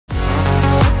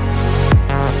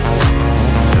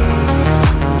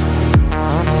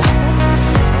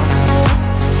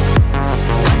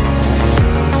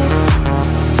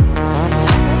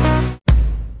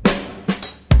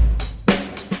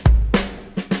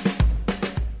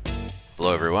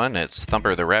Hello everyone, it's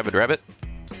Thumper the Rabid Rabbit,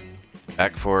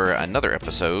 back for another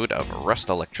episode of Rust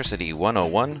Electricity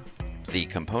 101, the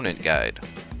Component Guide.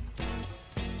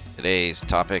 Today's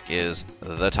topic is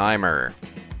the timer.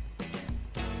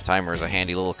 The timer is a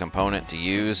handy little component to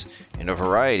use in a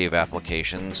variety of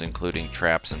applications, including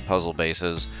traps and puzzle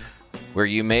bases, where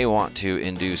you may want to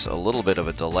induce a little bit of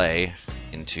a delay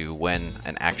into when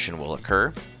an action will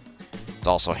occur. It's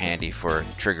also handy for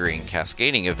triggering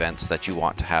cascading events that you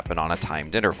want to happen on a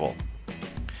timed interval.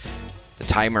 The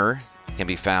timer can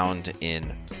be found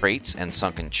in crates and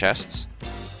sunken chests.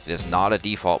 It is not a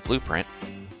default blueprint,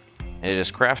 and it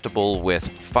is craftable with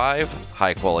 5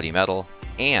 high-quality metal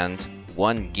and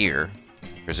 1 gear,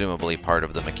 presumably part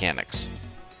of the mechanics.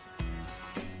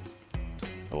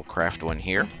 I will craft one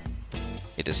here.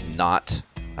 It is not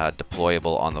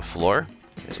deployable on the floor.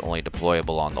 It is only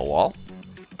deployable on the wall.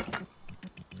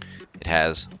 It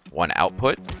has 1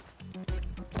 output,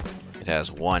 it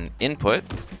has 1 input,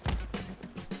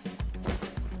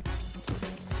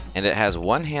 and it has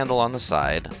 1 handle on the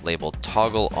side labeled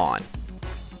toggle on.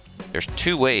 There's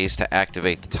 2 ways to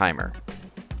activate the timer.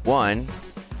 One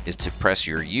is to press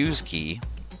your use key,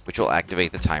 which will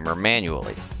activate the timer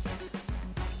manually.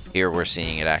 Here we're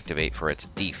seeing it activate for its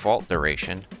default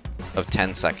duration of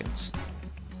 10 seconds.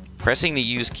 Pressing the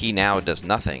use key now does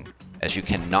nothing, as you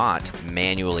cannot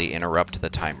manually interrupt the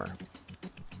timer.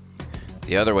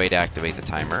 The other way to activate the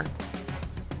timer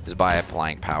is by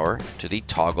applying power to the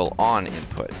toggle on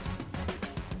input.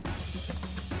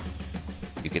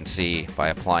 You can see by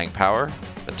applying power,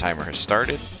 the timer has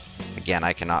started. Again,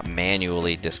 I cannot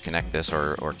manually disconnect this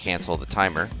or cancel the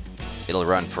timer. It'll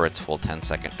run for its full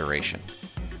 10-second duration.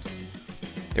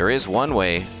 There is one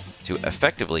way to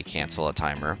effectively cancel a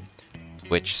timer,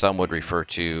 which some would refer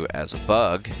to as a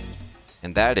bug,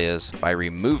 and that is by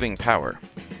removing power.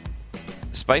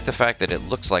 Despite the fact that it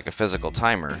looks like a physical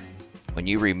timer, when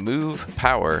you remove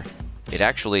power, it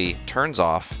actually turns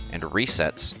off and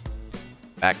resets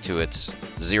back to its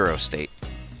 0 state.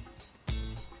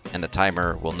 And the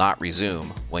timer will not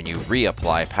resume when you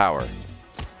reapply power.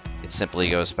 It simply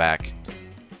goes back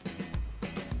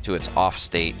to its off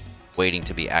state, waiting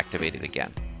to be activated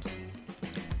again.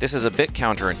 This is a bit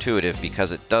counterintuitive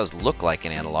because it does look like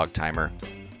an analog timer.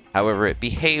 However, it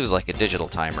behaves like a digital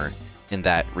timer in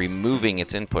that removing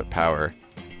its input power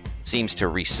seems to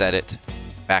reset it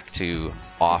back to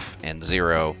off and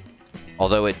 0,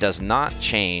 although it does not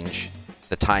change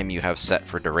the time you have set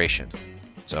for duration.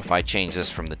 So if I change this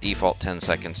from the default 10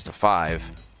 seconds to 5,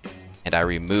 and I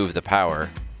remove the power,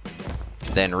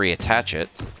 then reattach it,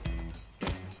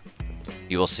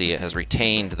 you will see it has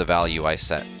retained the value I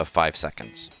set of 5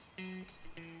 seconds.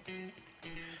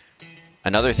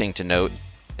 Another thing to note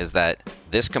is that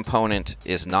this component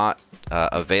is not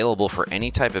available for any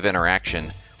type of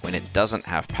interaction when it doesn't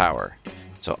have power.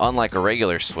 So unlike a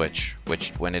regular switch,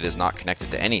 which when it is not connected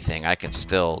to anything, I can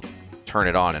still turn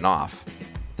it on and off,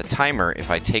 the timer, if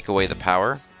I take away the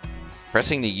power,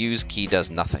 pressing the use key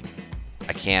does nothing.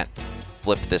 I can't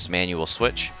flip this manual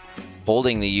switch.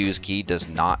 Holding the use key does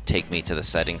not take me to the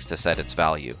settings to set its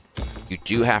value. You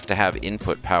do have to have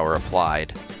input power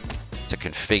applied to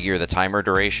configure the timer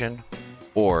duration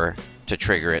or to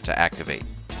trigger it to activate.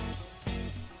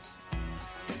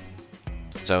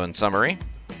 So in summary,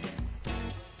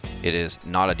 it is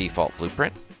not a default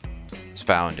blueprint. It's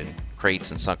found in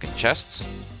crates and sunken chests.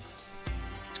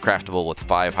 It's craftable with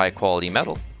 5 high-quality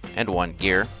metal and 1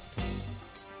 gear.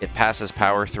 It passes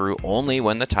power through only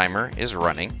when the timer is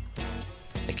running.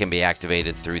 It can be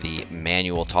activated through the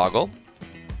manual toggle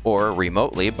or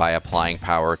remotely by applying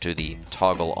power to the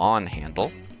toggle on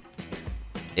handle.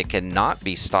 It cannot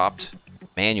be stopped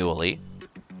manually,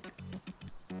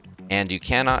 and you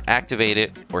cannot activate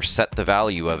it or set the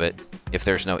value of it if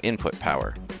there's no input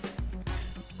power.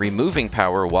 Removing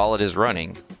power while it is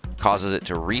running causes it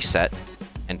to reset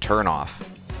and turn off.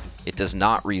 It does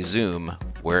not resume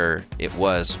where it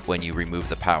was when you remove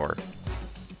the power.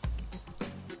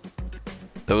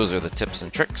 Those are the tips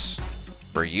and tricks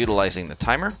for utilizing the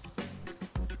timer.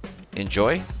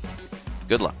 Enjoy.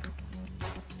 Good luck.